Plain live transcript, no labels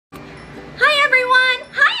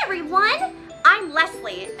everyone. I'm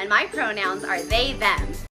Leslie, and my pronouns are they, them.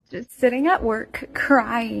 Just sitting at work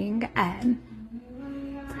crying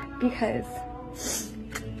because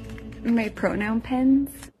my pronoun pens.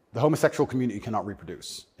 The homosexual community cannot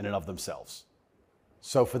reproduce in and of themselves.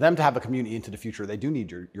 So for them to have a community into the future, they do need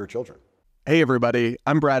your children. Hey everybody,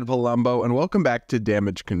 I'm Brad Polumbo, and welcome back to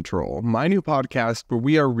Damage Control, my new podcast where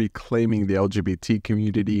we are reclaiming the LGBT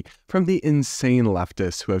community from the insane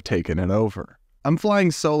leftists who have taken it over. I'm flying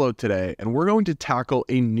solo today, and we're going to tackle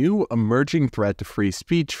a new emerging threat to free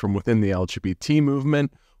speech from within the LGBT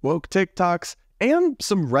movement, woke TikToks, and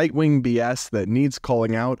some right-wing BS that needs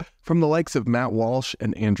calling out from the likes of Matt Walsh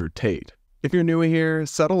and Andrew Tate. If you're new here,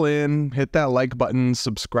 settle in, hit that like button,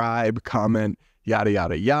 subscribe, comment, yada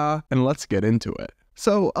yada yada, and let's get into it.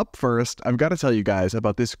 So up first, I've got to tell you guys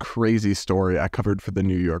about this crazy story I covered for the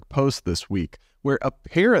New York Post this week, where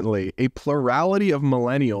apparently a plurality of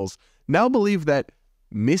millennials now believe that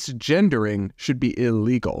misgendering should be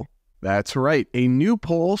illegal. That's right, a new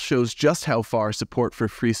poll shows just how far support for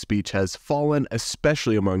free speech has fallen,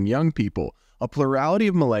 especially among young people. A plurality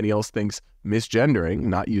of millennials thinks misgendering,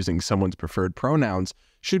 not using someone's preferred pronouns,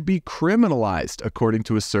 should be criminalized, according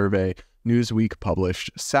to a survey Newsweek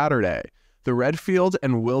published Saturday. The Redfield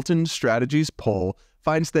and Wilton Strategies poll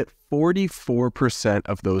finds that 44%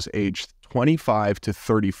 of those aged 25 to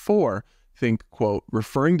 34 think, quote,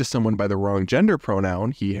 referring to someone by the wrong gender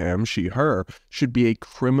pronoun, he, him, she, her, should be a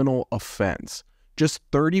criminal offense. Just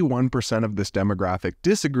 31% of this demographic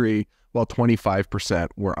disagree, while 25%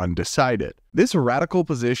 were undecided. This radical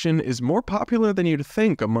position is more popular than you'd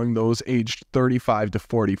think among those aged 35 to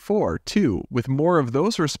 44, too, with more of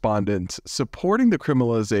those respondents supporting the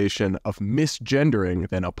criminalization of misgendering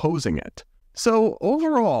than opposing it. So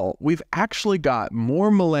overall, we've actually got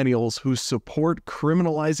more millennials who support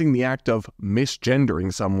criminalizing the act of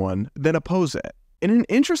misgendering someone than oppose it. In an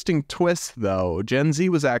interesting twist, though, Gen Z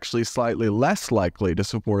was actually slightly less likely to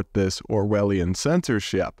support this Orwellian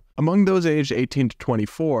censorship. Among those aged 18 to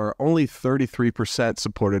 24, only 33%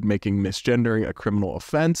 supported making misgendering a criminal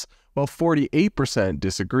offense, while 48%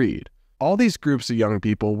 disagreed. All these groups of young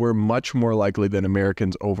people were much more likely than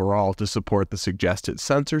Americans overall to support the suggested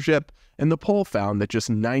censorship, and the poll found that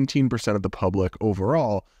just 19% of the public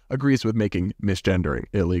overall agrees with making misgendering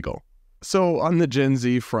illegal. So on the Gen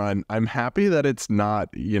Z front, I'm happy that it's not,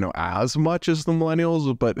 as much as the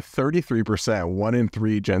millennials, but 33%, 1 in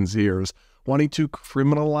 3 Gen Zers, wanting to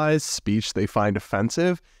criminalize speech they find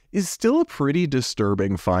offensive is still a pretty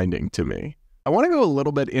disturbing finding to me. I want to go a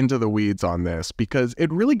little bit into the weeds on this because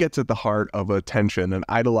it really gets at the heart of a tension and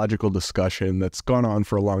ideological discussion that's gone on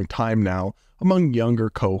for a long time now among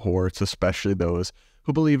younger cohorts, especially those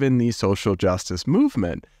who believe in the social justice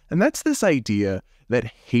movement. And that's this idea that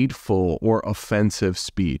hateful or offensive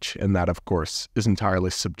speech, and that of course is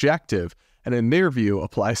entirely subjective, and in their view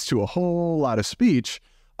applies to a whole lot of speech,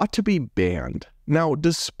 ought to be banned. Now,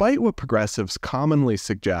 despite what progressives commonly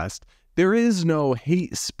suggest, there is no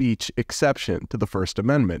hate speech exception to the First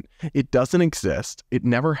Amendment. It doesn't exist, it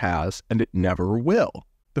never has, and it never will.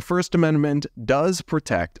 The First Amendment does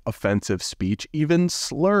protect offensive speech, even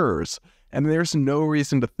slurs, and there's no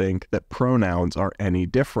reason to think that pronouns are any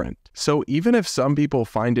different. So even if some people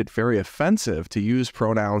find it very offensive to use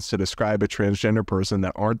pronouns to describe a transgender person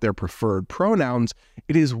that aren't their preferred pronouns,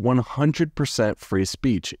 it is 100% free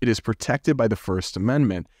speech. It is protected by the First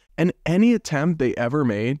Amendment. And any attempt they ever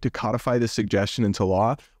made to codify this suggestion into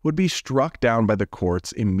law would be struck down by the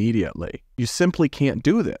courts immediately. You simply can't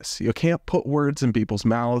do this. You can't put words in people's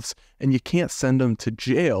mouths, and you can't send them to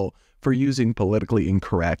jail for using politically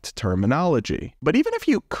incorrect terminology. But even if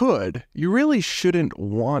you could, you really shouldn't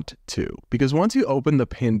want to, because once you open the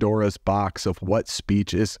Pandora's box of what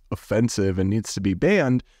speech is offensive and needs to be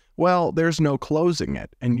banned, well, there's no closing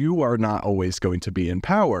it, and you are not always going to be in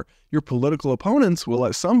power. Your political opponents will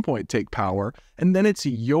at some point take power, and then it's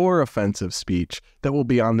your offensive speech that will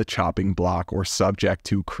be on the chopping block or subject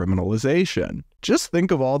to criminalization. Just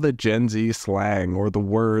think of all the Gen Z slang or the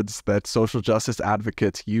words that social justice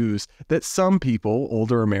advocates use that some people,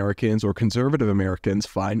 older Americans or conservative Americans,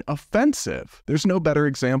 find offensive. There's no better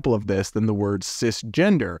example of this than the word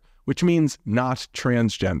cisgender, which means not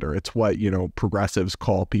transgender. It's what, progressives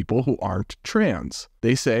call people who aren't trans.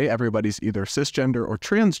 They say everybody's either cisgender or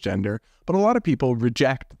transgender, but a lot of people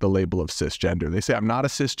reject the label of cisgender. They say, I'm not a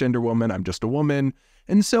cisgender woman, I'm just a woman,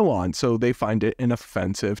 and so on. So they find it an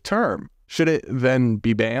offensive term. Should it then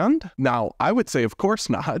be banned? Now, I would say of course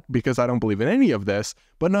not, because I don't believe in any of this,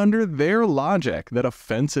 but under their logic that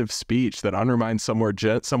offensive speech that undermines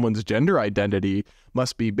someone's gender identity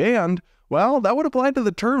must be banned, Well, that would apply to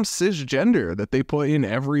the term cisgender that they put in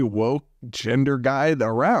every woke gender guide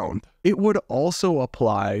around. It would also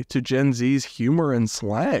apply to Gen Z's humor and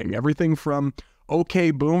slang. Everything from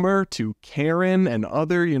okay boomer to Karen and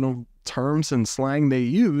other, terms and slang they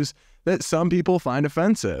use that some people find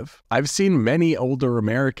offensive. I've seen many older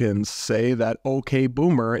Americans say that okay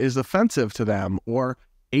boomer is offensive to them or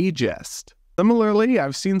ageist. Similarly,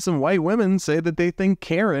 I've seen some white women say that they think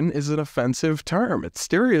Karen is an offensive term. It's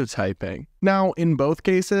stereotyping. Now, in both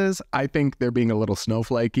cases, I think they're being a little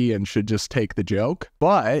snowflakey and should just take the joke.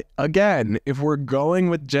 But again, if we're going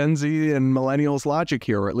with Gen Z and Millennials logic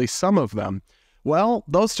here, or at least some of them, well,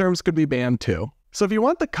 those terms could be banned too. So if you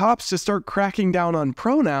want the cops to start cracking down on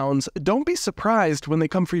pronouns, don't be surprised when they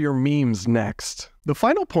come for your memes next. The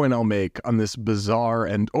final point I'll make on this bizarre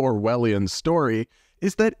and Orwellian story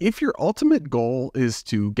is that if your ultimate goal is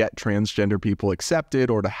to get transgender people accepted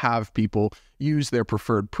or to have people use their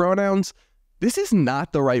preferred pronouns, this is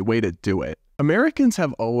not the right way to do it. Americans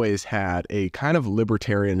have always had a kind of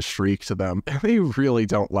libertarian streak to them, and they really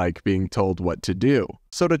don't like being told what to do.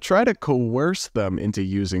 So to try to coerce them into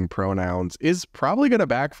using pronouns is probably going to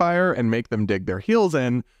backfire and make them dig their heels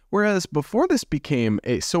in, whereas before this became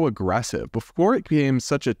so aggressive, before it became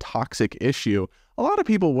such a toxic issue, a lot of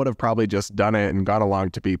people would have probably just done it and gone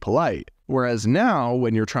along to be polite. Whereas now,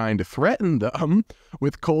 when you're trying to threaten them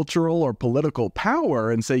with cultural or political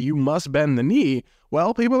power and say you must bend the knee,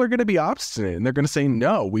 well, people are going to be obstinate and they're going to say,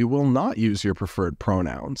 no, we will not use your preferred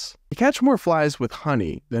pronouns. You catch more flies with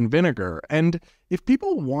honey than vinegar, and if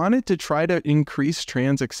people wanted to try to increase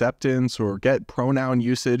trans acceptance or get pronoun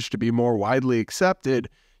usage to be more widely accepted,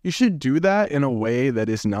 you should do that in a way that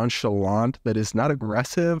is nonchalant, that is not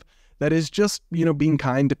aggressive, that is just, being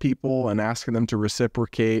kind to people and asking them to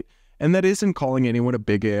reciprocate, and that isn't calling anyone a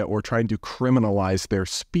bigot or trying to criminalize their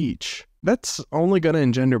speech. That's only going to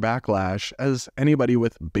engender backlash, as anybody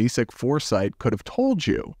with basic foresight could have told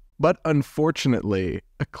you. But unfortunately,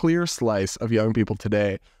 a clear slice of young people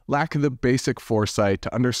today lack the basic foresight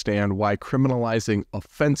to understand why criminalizing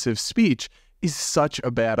offensive speech is such a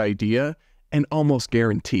bad idea and almost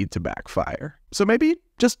guaranteed to backfire. So maybe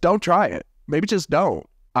just don't try it. Maybe just don't.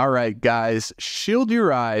 All right, guys, shield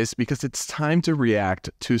your eyes because it's time to react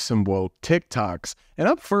to some woke TikToks. And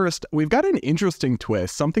up first, we've got an interesting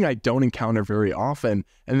twist, something I don't encounter very often,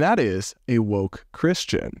 and that is a woke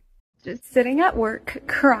Christian. Just sitting at work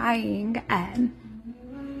crying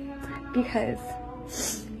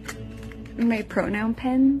because my pronoun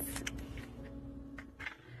pens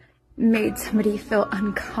made somebody feel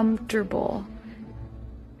uncomfortable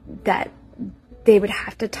that they would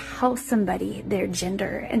have to tell somebody their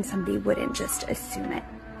gender and somebody wouldn't just assume it.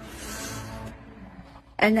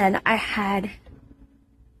 And then I had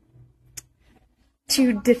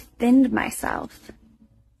to defend myself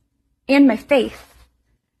and my faith,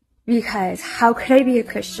 because how could I be a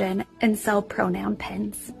Christian and sell pronoun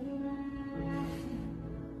pens?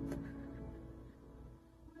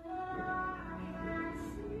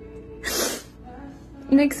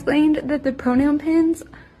 And explained that the pronoun pens,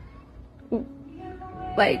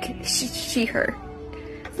 like she, her.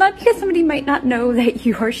 It's not because somebody might not know that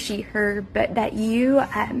you are she, her, but that you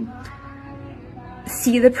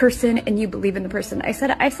see the person and you believe in the person. I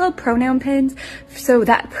said I sell pronoun pens so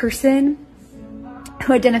that person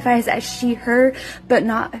who identifies as she, her, but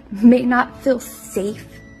may not feel safe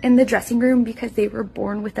in the dressing room because they were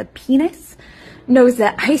born with a penis, knows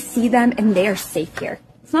that I see them and they are safe here.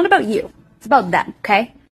 It's not about you. It's about them,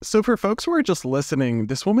 okay? So for folks who are just listening,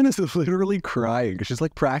 this woman is literally crying. She's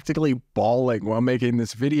like practically bawling while making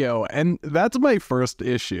this video, and that's my first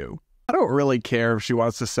issue. I don't really care if she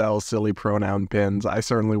wants to sell silly pronoun pins. I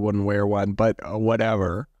certainly wouldn't wear one, but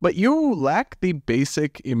whatever. But you lack the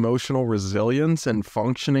basic emotional resilience and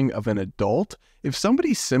functioning of an adult if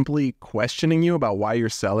somebody simply questioning you about why you're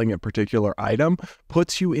selling a particular item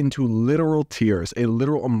puts you into literal tears, a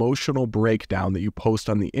literal emotional breakdown that you post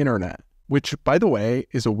on the internet. Which, by the way,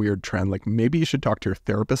 is a weird trend. Like, maybe you should talk to your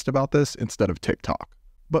therapist about this instead of TikTok.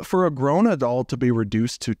 But for a grown adult to be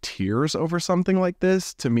reduced to tears over something like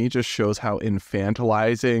this, to me just shows how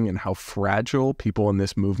infantilizing and how fragile people in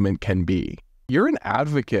this movement can be. You're an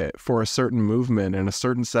advocate for a certain movement and a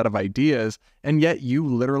certain set of ideas, and yet you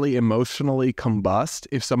literally emotionally combust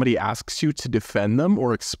if somebody asks you to defend them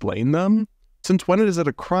or explain them. Since when is it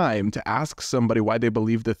a crime to ask somebody why they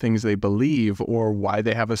believe the things they believe or why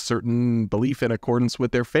they have a certain belief in accordance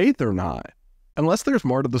with their faith or not? Unless there's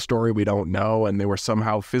more to the story we don't know and they were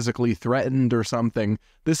somehow physically threatened or something,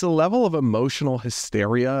 this level of emotional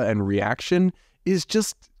hysteria and reaction is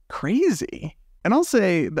just crazy. And I'll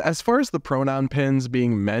say, as far as the pronoun pins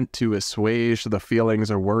being meant to assuage the feelings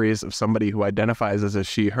or worries of somebody who identifies as a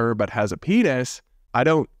she, her, but has a penis, I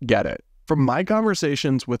don't get it. From my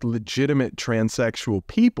conversations with legitimate transsexual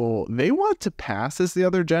people, they want to pass as the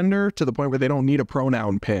other gender to the point where they don't need a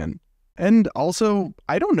pronoun pin. And also,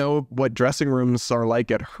 I don't know what dressing rooms are like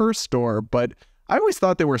at her store, but I always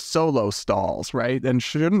thought they were solo stalls, right? And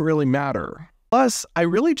shouldn't really matter. Plus, I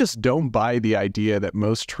really just don't buy the idea that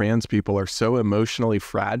most trans people are so emotionally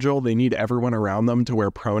fragile they need everyone around them to wear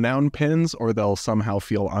pronoun pins or they'll somehow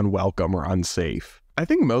feel unwelcome or unsafe. I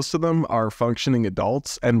think most of them are functioning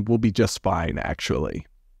adults and will be just fine, actually.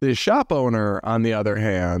 The shop owner, on the other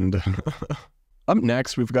hand... Up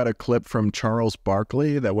next, we've got a clip from Charles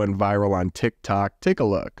Barkley that went viral on TikTok. Take a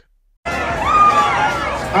look.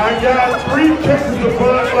 I got 3 cases of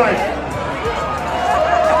Bud Light.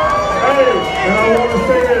 Hey, and I want to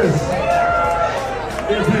say this.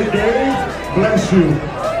 If you're gay, bless you.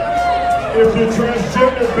 If you're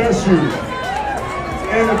transgender, bless you.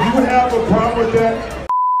 And if you have a problem with that,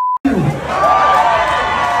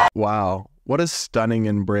 Wow, what a stunning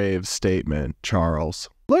and brave statement, Charles.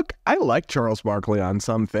 Look, I like Charles Barkley on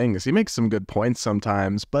some things. He makes some good points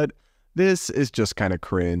sometimes, but this is just kind of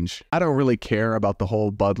cringe. I don't really care about the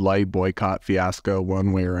whole Bud Light boycott fiasco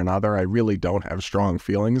one way or another. I really don't have strong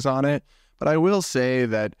feelings on it. But I will say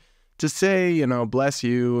that to say, you know, bless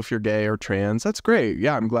you if you're gay or trans, that's great.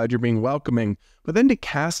 Yeah, I'm glad you're being welcoming. But then to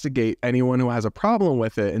castigate anyone who has a problem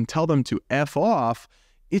with it and tell them to F off,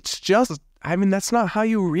 it's just... I mean, that's not how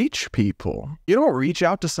you reach people. You don't reach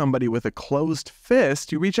out to somebody with a closed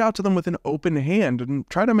fist. You reach out to them with an open hand and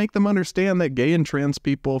try to make them understand that gay and trans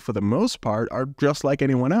people, for the most part, are just like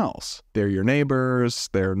anyone else. They're your neighbors,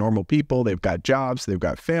 they're normal people, they've got jobs, they've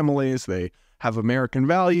got families, they have American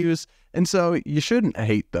values, and so you shouldn't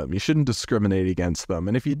hate them. You shouldn't discriminate against them.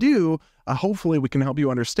 And if you do, hopefully we can help you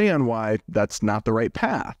understand why that's not the right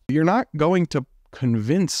path. You're not going to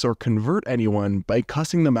convince or convert anyone by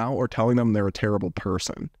cussing them out or telling them they're a terrible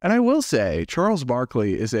person. And I will say, Charles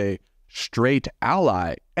Barkley is a straight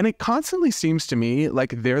ally, and it constantly seems to me like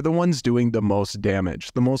they're the ones doing the most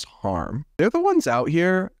damage, the most harm. They're the ones out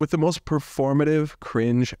here with the most performative,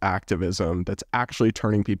 cringe activism that's actually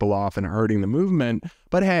turning people off and hurting the movement,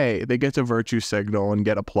 but hey, they get to virtue signal and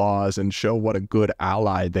get applause and show what a good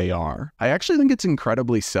ally they are. I actually think it's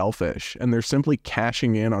incredibly selfish, and they're simply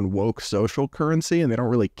cashing in on woke social currency, and they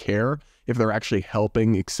don't really care if they're actually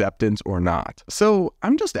helping acceptance or not. So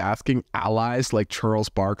I'm just asking allies like Charles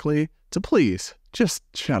Barkley to please just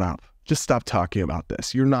shut up. Just stop talking about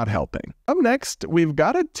this. You're not helping. Up next, we've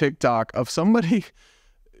got a TikTok of somebody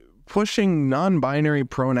pushing non-binary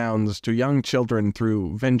pronouns to young children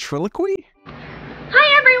through ventriloquy.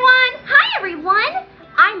 Hi everyone! Hi everyone!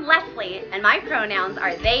 I'm Leslie, and my pronouns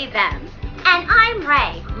are they, them. And I'm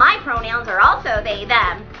Ray. My pronouns are also they,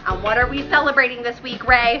 them. And what are we celebrating this week,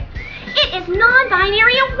 Ray? It is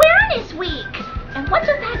Non-Binary Awareness Week! And what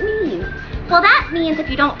does that mean? Well, that means if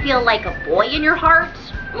you don't feel like a boy in your heart,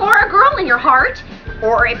 or a girl in your heart,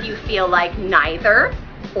 or if you feel like neither,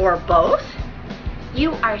 or both,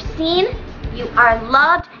 you are seen, you are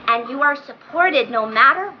loved, and you are supported no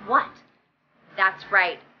matter what. That's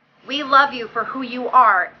right. We love you for who you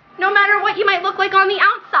are, no matter what you might look like on the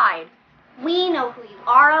outside. We know who you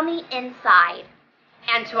are on the inside.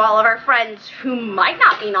 And to all of our friends who might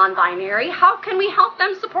not be non-binary, how can we help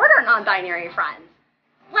them support our non-binary friends?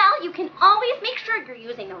 Well, you can always make sure you're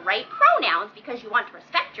using the right pronouns because you want to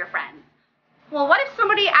respect your friends. Well, what if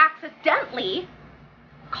somebody accidentally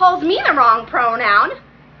calls me the wrong pronoun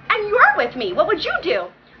and you're with me? What would you do?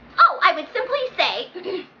 Oh, I would simply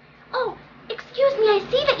say, oh, excuse me, I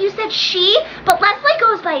see that you said she, but Leslie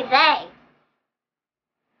goes by they.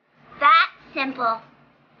 That simple.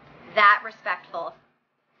 That respectful.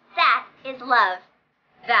 That is love.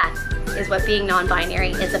 That is what being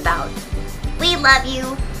non-binary is about. We love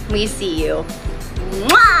you. We see you.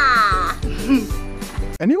 Mwah!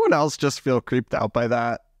 Anyone else just feel creeped out by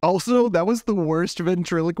that? Also, that was the worst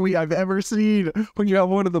ventriloquy I've ever seen. When you have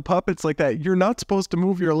one of the puppets like that, you're not supposed to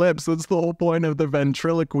move your lips. That's the whole point of the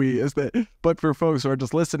ventriloquy, is that, but for folks who are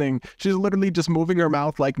just listening, she's literally just moving her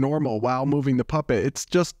mouth like normal while moving the puppet. It's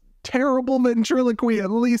just terrible ventriloquy.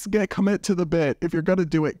 At least commit to the bit. If you're gonna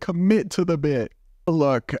do it, commit to the bit.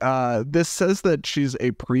 Look, this says that she's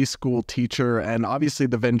a preschool teacher, and obviously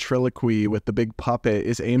the ventriloquy with the big puppet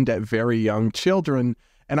is aimed at very young children.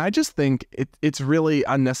 And I just think it's really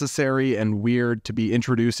unnecessary and weird to be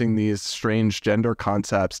introducing these strange gender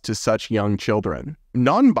concepts to such young children.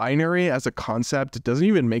 Non-binary as a concept doesn't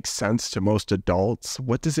even make sense to most adults.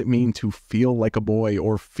 What does it mean to feel like a boy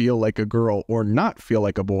or feel like a girl or not feel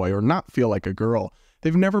like a boy or not feel like a girl?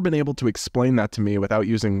 They've never been able to explain that to me without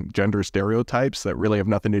using gender stereotypes that really have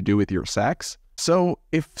nothing to do with your sex. So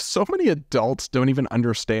if so many adults don't even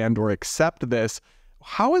understand or accept this,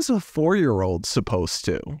 how is a 4-year-old supposed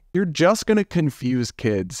to? You're just going to confuse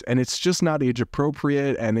kids, and it's just not age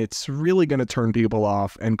appropriate, and it's really going to turn people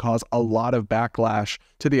off and cause a lot of backlash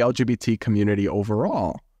to the LGBT community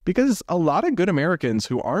overall. Because a lot of good Americans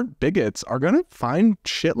who aren't bigots are going to find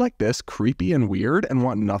shit like this creepy and weird and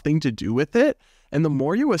want nothing to do with it. And the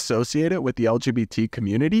more you associate it with the LGBT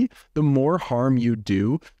community, the more harm you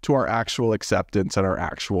do to our actual acceptance and our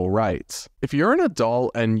actual rights. If you're an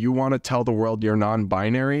adult and you want to tell the world you're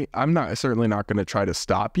non-binary, I'm certainly not going to try to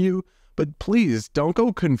stop you, but please don't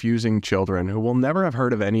go confusing children who will never have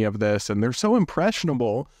heard of any of this, and they're so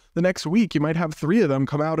impressionable. The next week, you might have 3 of them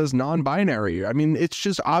come out as non-binary. I mean, it's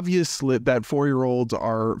just obvious that 4-year-olds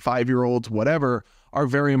or 5-year-olds, whatever, are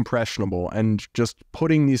very impressionable, and just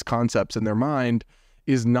putting these concepts in their mind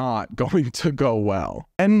is not going to go well.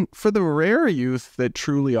 And for the rare youth that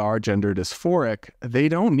truly are gender dysphoric, they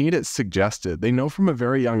don't need it suggested. They know from a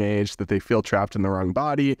very young age that they feel trapped in the wrong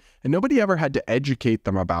body, and nobody ever had to educate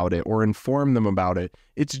them about it or inform them about it.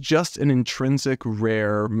 It's just an intrinsic,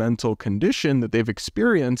 rare mental condition that they've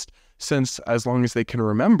experienced since as long as they can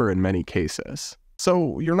remember in many cases.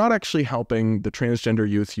 So you're not actually helping the transgender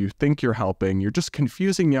youth you think you're helping. You're just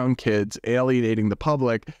confusing young kids, alienating the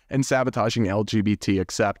public, and sabotaging LGBT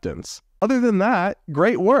acceptance. Other than that,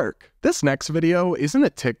 great work. This next video isn't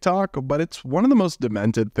a TikTok, but it's one of the most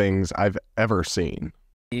demented things I've ever seen.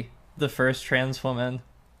 The first trans woman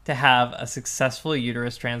to have a successful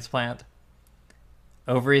uterus transplant,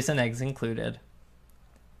 ovaries and eggs included.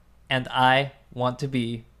 And I want to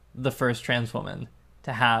be the first trans woman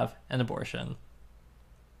to have an abortion.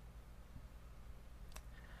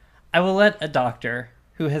 I will let a doctor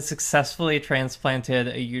who has successfully transplanted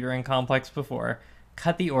a uterine complex before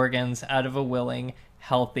cut the organs out of a willing,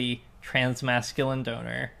 healthy, transmasculine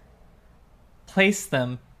donor, place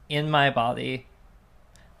them in my body.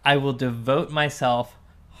 I will devote myself,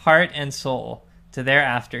 heart and soul, to their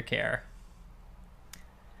aftercare.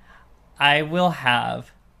 I will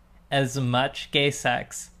have as much gay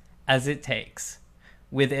sex as it takes,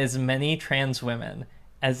 with as many trans women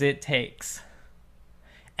as it takes,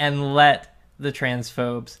 and let the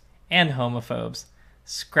transphobes and homophobes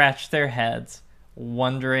scratch their heads,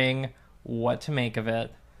 wondering what to make of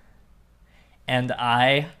it. And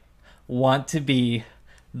I want to be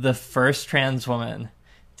the first trans woman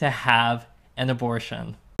to have an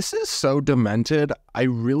abortion. This is so demented, I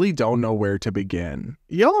really don't know where to begin.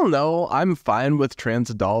 Y'all know I'm fine with trans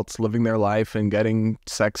adults living their life and getting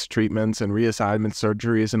sex treatments and reassignment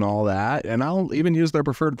surgeries and all that, and I'll even use their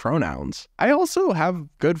preferred pronouns. I also have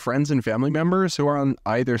good friends and family members who are on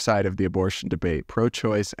either side of the abortion debate,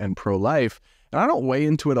 pro-choice and pro-life, and I don't weigh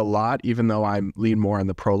into it a lot, even though I lean more on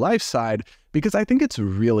the pro-life side, because I think it's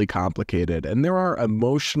really complicated, and there are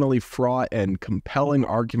emotionally fraught and compelling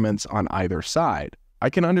arguments on either side. I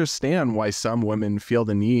can understand why some women feel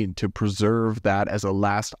the need to preserve that as a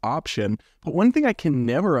last option, but one thing I can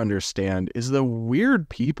never understand is the weird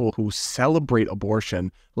people who celebrate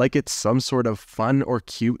abortion like it's some sort of fun or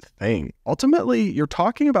cute thing. Ultimately, you're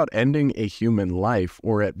talking about ending a human life,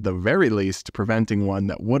 or at the very least, preventing one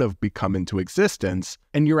that would have become into existence,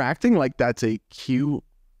 and you're acting like that's a cute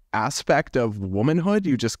aspect of womanhood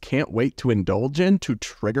you just can't wait to indulge in to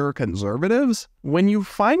trigger conservatives? When you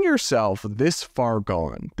find yourself this far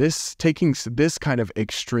gone, taking this kind of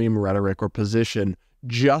extreme rhetoric or position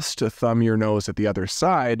just to thumb your nose at the other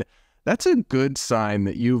side, that's a good sign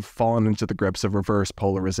that you've fallen into the grips of reverse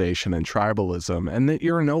polarization and tribalism, and that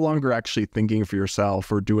you're no longer actually thinking for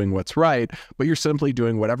yourself or doing what's right, but you're simply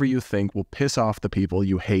doing whatever you think will piss off the people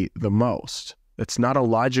you hate the most. It's not a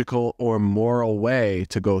logical or moral way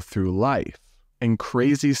to go through life. And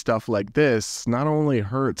crazy stuff like this not only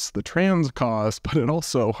hurts the trans cause, but it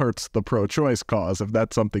also hurts the pro-choice cause if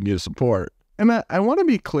that's something you support. And I want to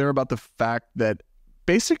be clear about the fact that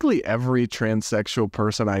basically every transsexual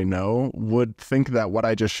person I know would think that what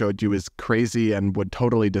I just showed you is crazy and would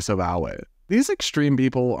totally disavow it. These extreme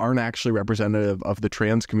people aren't actually representative of the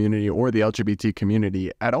trans community or the LGBT community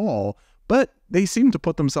at all, But they seem to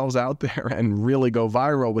put themselves out there and really go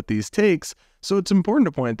viral with these takes. So it's important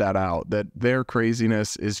to point that out, that their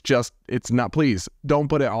craziness is just, it's not, please don't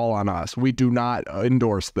put it all on us. We do not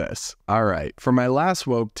endorse this. All right, for my last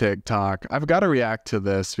woke TikTok, I've got to react to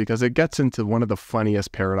this because it gets into one of the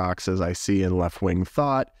funniest paradoxes I see in left-wing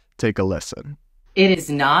thought. Take a listen. It is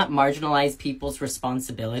not marginalized people's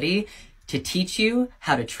responsibility to teach you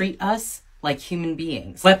how to treat us like human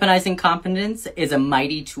beings. Weaponizing competence is a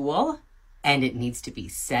mighty tool, and it needs to be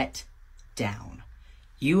set down.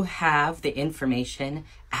 You have the information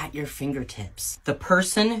at your fingertips. The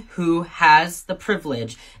person who has the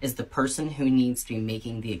privilege is the person who needs to be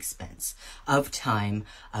making the expense of time,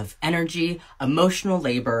 of energy, emotional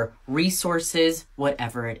labor, resources,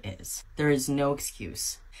 whatever it is. There is no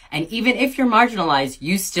excuse. And even if you're marginalized,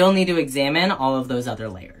 you still need to examine all of those other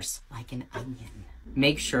layers, like an onion.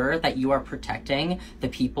 Make sure that you are protecting the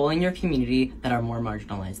people in your community that are more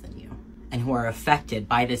marginalized than you and who are affected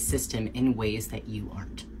by this system in ways that you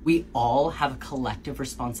aren't. We all have a collective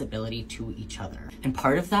responsibility to each other. And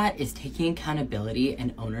part of that is taking accountability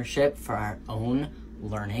and ownership for our own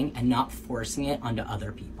learning and not forcing it onto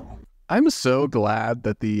other people. I'm so glad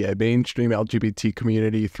that the mainstream LGBT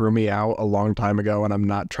community threw me out a long time ago and I'm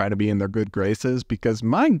not trying to be in their good graces because,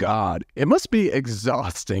 my God, it must be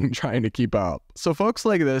exhausting trying to keep up. So folks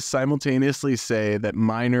like this simultaneously say that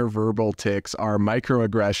minor verbal tics are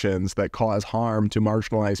microaggressions that cause harm to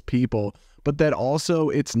marginalized people, but that also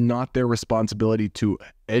it's not their responsibility to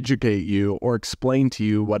educate you or explain to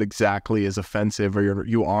you what exactly is offensive or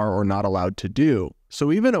you are or not allowed to do. So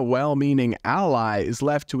even a well-meaning ally is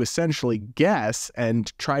left to essentially guess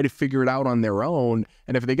and try to figure it out on their own.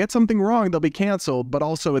 And if they get something wrong, they'll be canceled, but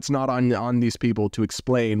also it's not on these people to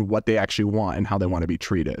explain what they actually want and how they want to be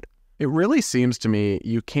treated. It really seems to me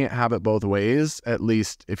you can't have it both ways, at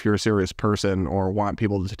least if you're a serious person or want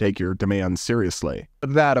people to take your demands seriously.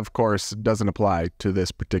 But that, of course, doesn't apply to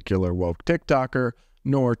this particular woke TikToker,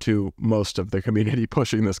 nor to most of the community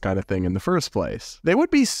pushing this kind of thing in the first place. They would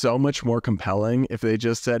be so much more compelling if they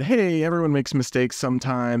just said, hey, everyone makes mistakes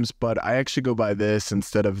sometimes, but I actually go by this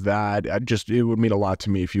instead of that. It would mean a lot to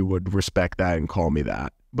me if you would respect that and call me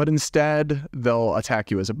that. But instead, they'll attack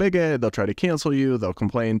you as a bigot, they'll try to cancel you, they'll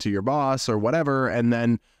complain to your boss or whatever, and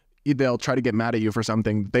then they'll try to get mad at you for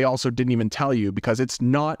something they also didn't even tell you because it's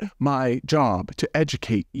not my job to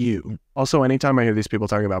educate you. Also, anytime I hear these people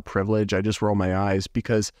talking about privilege, I just roll my eyes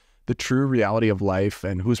because the true reality of life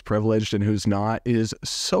and who's privileged and who's not is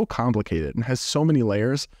so complicated and has so many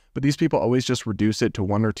layers, but these people always just reduce it to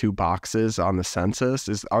one or two boxes on the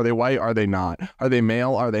census. Are they white? Are they not? Are they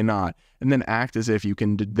male? Are they not? And then act as if you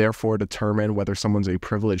can therefore determine whether someone's a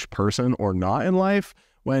privileged person or not in life,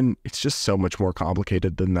 when it's just so much more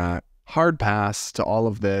complicated than that. Hard pass to all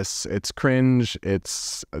of this. It's cringe.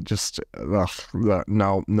 It's just,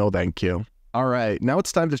 no, thank you. All right, now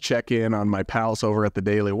it's time to check in on my pals over at the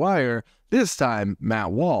Daily Wire, this time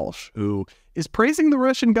Matt Walsh, who is praising the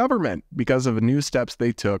Russian government because of new steps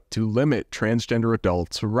they took to limit transgender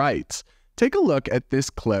adults' rights. Take a look at this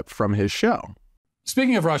clip from his show.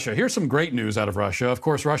 Speaking of Russia, here's some great news out of Russia. Of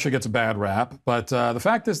course, Russia gets a bad rap, but the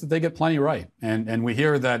fact is that they get plenty right. And we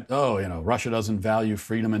hear that, Russia doesn't value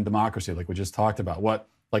freedom and democracy like we just talked about. What,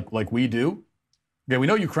 like we do? Okay, we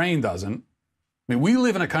know Ukraine doesn't. I mean, we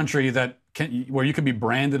live in a country where you can be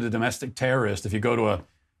branded a domestic terrorist if you go to a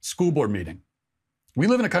school board meeting. We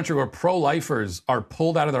live in a country where pro-lifers are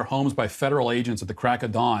pulled out of their homes by federal agents at the crack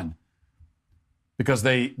of dawn because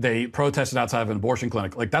they protested outside of an abortion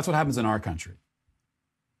clinic. Like, that's what happens in our country.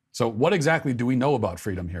 So what exactly do we know about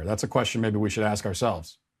freedom here? That's a question maybe we should ask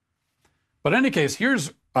ourselves. But in any case,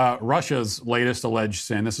 here's Russia's latest alleged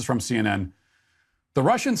sin. This is from CNN. The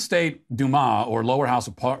Russian State Duma, or lower house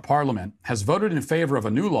of parliament, has voted in favor of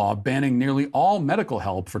a new law banning nearly all medical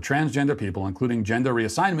help for transgender people, including gender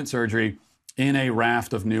reassignment surgery, in a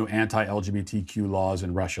raft of new anti-LGBTQ laws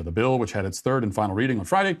in Russia. The bill, which had its third and final reading on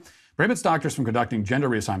Friday, prohibits doctors from conducting gender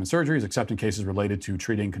reassignment surgeries, except in cases related to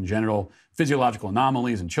treating congenital physiological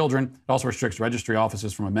anomalies in children. It also restricts registry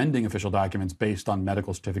offices from amending official documents based on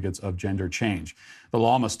medical certificates of gender change. The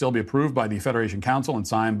law must still be approved by the Federation Council and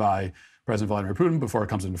signed by President Vladimir Putin before it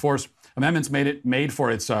comes into force. Amendments made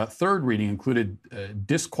for its third reading included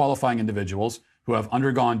disqualifying individuals who have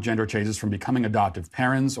undergone gender changes from becoming adoptive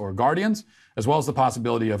parents or guardians, as well as the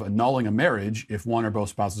possibility of annulling a marriage if one or both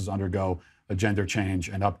spouses undergo a gender change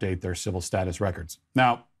and update their civil status records.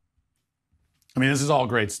 Now, I mean, this is all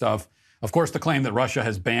great stuff. Of course, the claim that Russia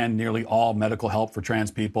has banned nearly all medical help for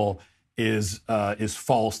trans people is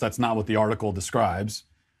false. That's not what the article describes.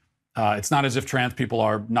 It's not as if trans people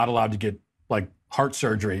are not allowed to get like heart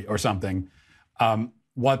surgery or something.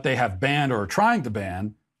 what they have banned or are trying to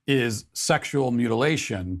ban is sexual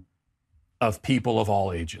mutilation of people of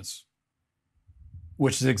all ages,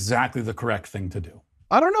 which is exactly the correct thing to do.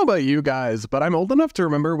 I don't know about you guys, but I'm old enough to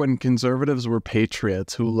remember when conservatives were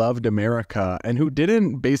patriots who loved America and who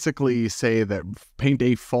didn't basically say that, paint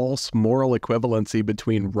a false moral equivalency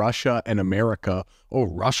between Russia and America. Oh,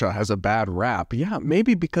 Russia has a bad rap. Yeah,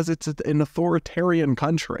 maybe because it's an authoritarian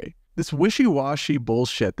country. This wishy-washy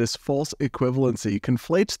bullshit, this false equivalency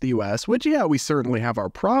conflates the US, which, yeah, we certainly have our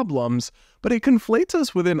problems, but it conflates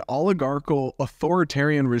us with an oligarchical,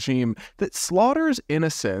 authoritarian regime that slaughters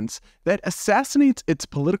innocents, that assassinates its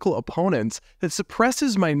political opponents, that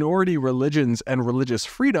suppresses minority religions and religious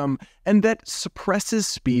freedom, and that suppresses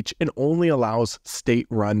speech and only allows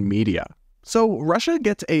state-run media. So Russia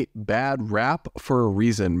gets a bad rap for a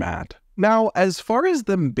reason, Matt. Now, as far as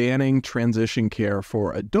them banning transition care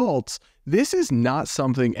for adults, this is not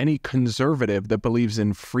something any conservative that believes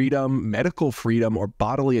in freedom, medical freedom, or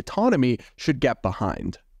bodily autonomy should get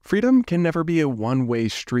behind. Freedom can never be a one-way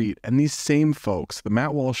street, and these same folks, the Matt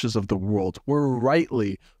Walshes of the world, were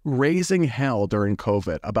rightly raising hell during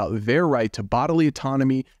COVID about their right to bodily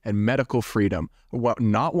autonomy and medical freedom,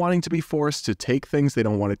 not wanting to be forced to take things they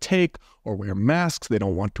don't want to take or wear masks they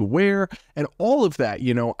don't want to wear, and all of that,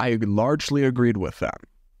 I largely agreed with them.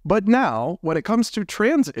 But now, when it comes to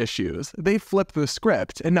trans issues, they flip the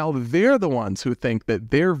script, and now they're the ones who think that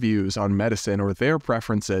their views on medicine or their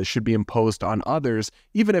preferences should be imposed on others,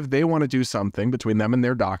 even if they want to do something between them and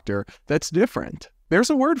their doctor that's different. There's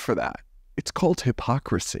a word for that. It's called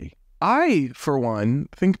hypocrisy. I, for one,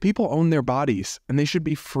 think people own their bodies, and they should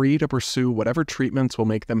be free to pursue whatever treatments will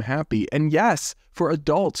make them happy. And yes, for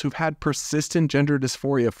adults who've had persistent gender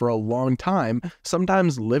dysphoria for a long time,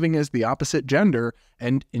 sometimes living as the opposite gender,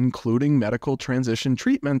 and including medical transition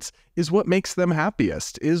treatments, is what makes them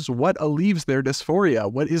happiest, is what alleviates their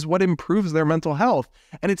dysphoria, what improves their mental health.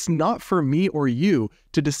 And it's not for me or you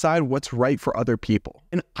to decide what's right for other people.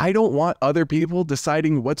 And I don't want other people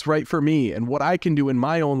deciding what's right for me and what I can do in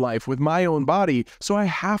my own life with my own body, so I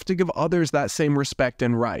have to give others that same respect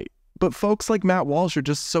and right. But folks like Matt Walsh are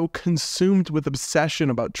just so consumed with obsession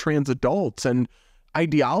about trans adults and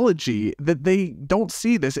ideology that they don't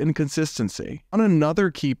see this inconsistency. On another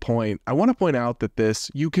key point, I want to point out that this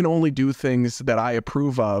 "you can only do things that I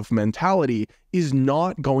approve of" mentality is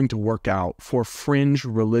not going to work out for fringe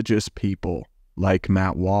religious people like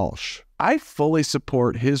Matt Walsh. I fully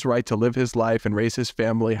support his right to live his life and raise his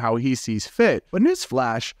family how he sees fit, but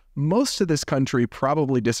newsflash, most of this country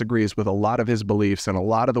probably disagrees with a lot of his beliefs and a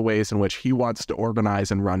lot of the ways in which he wants to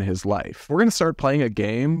organize and run his life. We're going to start playing a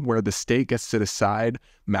game where the state gets to decide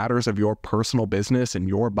matters of your personal business and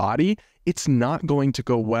your body. It's not going to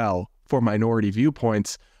go well for minority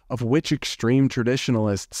viewpoints, of which extreme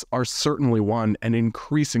traditionalists are certainly one, and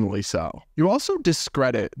increasingly so. You also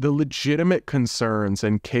discredit the legitimate concerns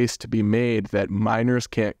and case to be made that minors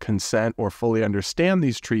can't consent or fully understand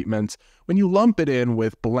these treatments when you lump it in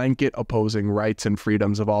with blanket opposing rights and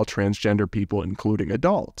freedoms of all transgender people, including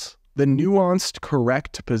adults. The nuanced,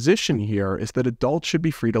 correct position here is that adults should be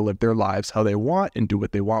free to live their lives how they want and do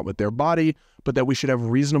what they want with their body, but that we should have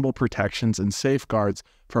reasonable protections and safeguards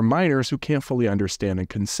for minors who can't fully understand and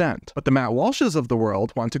consent. But the Matt Walshes of the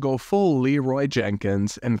world want to go full Leroy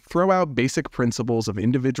Jenkins and throw out basic principles of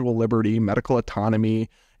individual liberty, medical autonomy,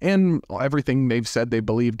 and everything they've said they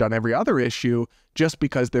believed on every other issue just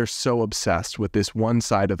because they're so obsessed with this one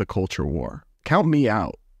side of the culture war. Count me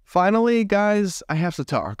out. Finally, guys, I have to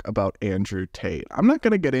talk about Andrew Tate. I'm not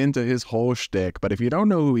going to get into his whole shtick, but if you don't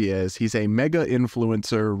know who he is, he's a mega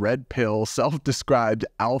influencer, red pill, self-described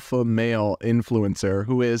alpha male influencer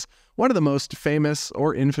who is one of the most famous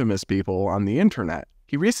or infamous people on the internet.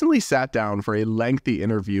 He recently sat down for a lengthy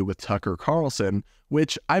interview with Tucker Carlson,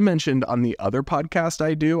 which I mentioned on the other podcast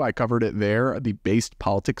I do. I covered it there, the Based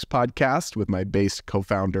Politics podcast with my Based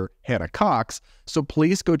co-founder, Hannah Cox. So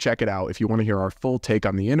please go check it out if you want to hear our full take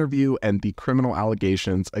on the interview and the criminal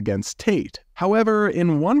allegations against Tate. However,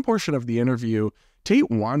 in one portion of the interview,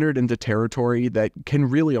 Tate wandered into territory that can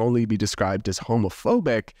really only be described as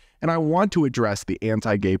homophobic, and I want to address the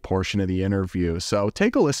anti-gay portion of the interview. So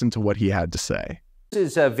take a listen to what he had to say.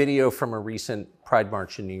 This is a video from a recent Pride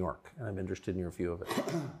March in New York, and I'm interested in your view of it.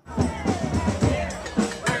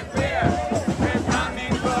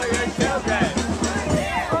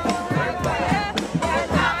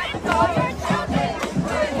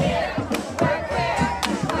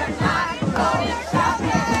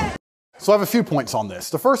 So I have a few points on this.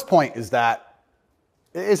 The first point is that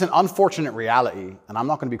it is an unfortunate reality, and I'm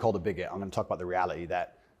not going to be called a bigot. I'm going to talk about the reality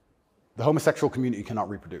that the homosexual community cannot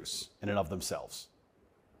reproduce in and of themselves.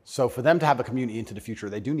 So for them to have a community into the future,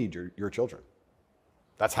 they do need your children.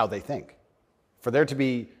 That's how they think. For there to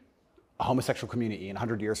be a homosexual community in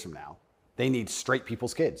 100 years from now, they need straight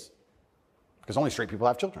people's kids, because only straight people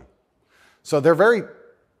have children. So they're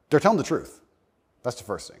telling the truth. That's the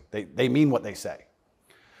first thing. They mean what they say.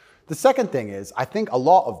 The second thing is, I think a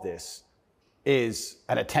lot of this is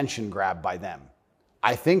an attention grab by them.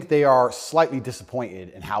 I think they are slightly disappointed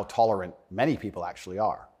in how tolerant many people actually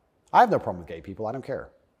are. I have no problem with gay people. I don't care.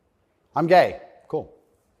 I'm gay. Cool.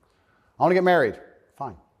 I want to get married.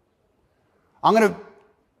 Fine. I'm going to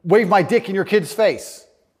wave my dick in your kid's face.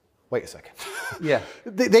 Wait a second. Yeah.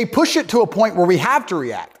 They push it to a point where we have to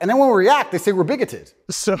react. And then when we react, they say we're bigoted.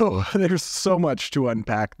 So there's so much to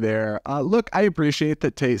unpack there. Look, I appreciate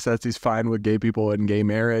that Tate says he's fine with gay people and gay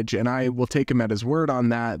marriage, and I will take him at his word on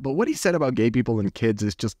that. But what he said about gay people and kids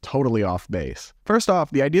is just totally off base. First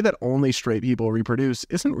off, the idea that only straight people reproduce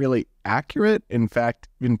isn't really accurate. In fact,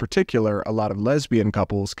 in particular, a lot of lesbian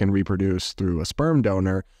couples can reproduce through a sperm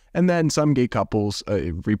donor. And then some gay couples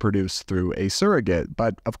reproduce through a surrogate,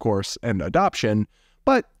 but of course, and adoption.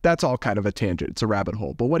 But that's all kind of a tangent. It's a rabbit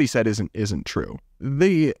hole. But what he said isn't true.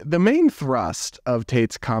 The main thrust of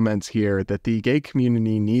Tate's comments here that the gay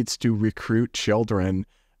community needs to recruit children.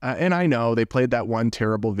 And I know they played that one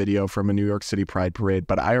terrible video from a New York City Pride parade,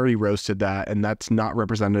 but I already roasted that, and that's not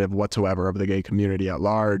representative whatsoever of the gay community at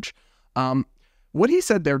large. What he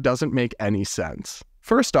said there doesn't make any sense.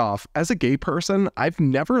 First off, as a gay person, I've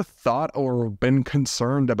never thought or been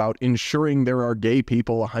concerned about ensuring there are gay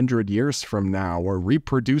people 100 years from now or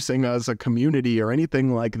reproducing as a community or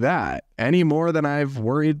anything like that, any more than I've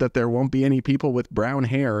worried that there won't be any people with brown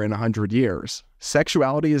hair in 100 years.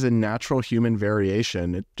 Sexuality is a natural human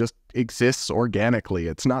variation. It just exists organically.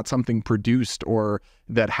 It's not something produced or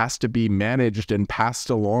that has to be managed and passed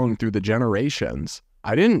along through the generations.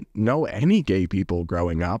 I didn't know any gay people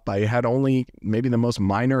growing up. I had only maybe the most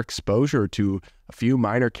minor exposure to a few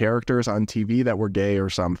minor characters on TV that were gay or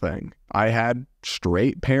something. I had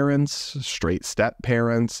straight parents, straight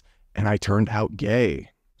step-parents, and I turned out gay.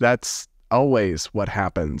 That's always what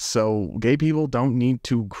happens. So gay people don't need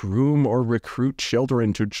to groom or recruit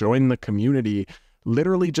children to join the community.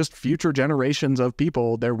 Literally just future generations of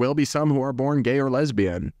people, there will be some who are born gay or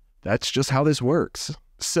lesbian. That's just how this works.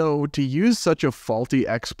 So to use such a faulty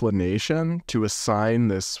explanation to assign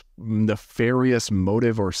this nefarious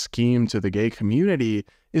motive or scheme to the gay community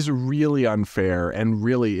is really unfair, and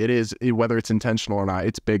really it is, whether it's intentional or not,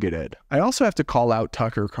 it's bigoted. I also have to call out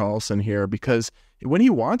Tucker Carlson here because when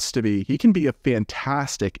he wants to be, he can be a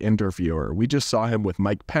fantastic interviewer. We just saw him with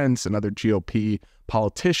Mike Pence and other GOP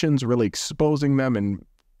politicians, really exposing them and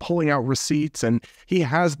pulling out receipts, and he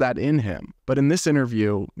has that in him. But in this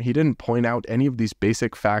interview, he didn't point out any of these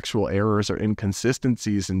basic factual errors or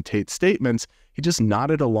inconsistencies in Tate's statements. He just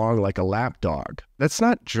nodded along like a lapdog. That's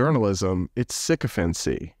not journalism, it's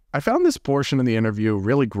sycophancy. I found this portion of the interview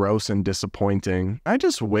really gross and disappointing. I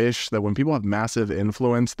just wish that when people have massive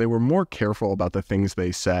influence, they were more careful about the things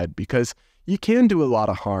they said, because you can do a lot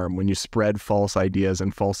of harm when you spread false ideas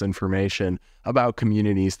and false information about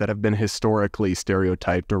communities that have been historically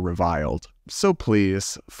stereotyped or reviled. So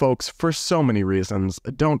please, folks, for so many reasons,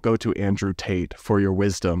 don't go to Andrew Tate for your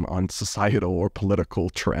wisdom on societal or political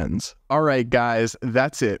trends. All right, guys,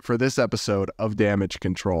 that's it for this episode of Damage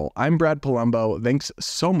Control. I'm Brad Polumbo. Thanks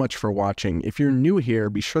so much for watching. If you're new here,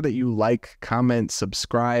 be sure that you like, comment,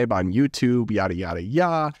 subscribe on YouTube, yada, yada,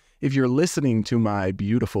 yada. If you're listening to my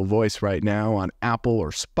beautiful voice right now on Apple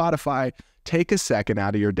or Spotify, take a second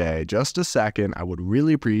out of your day, just a second, I would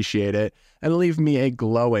really appreciate it, and leave me a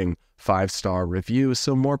glowing 5-star review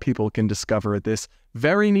so more people can discover this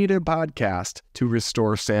very needed podcast to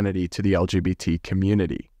restore sanity to the LGBT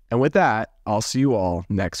community. And with that, I'll see you all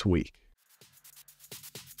next week.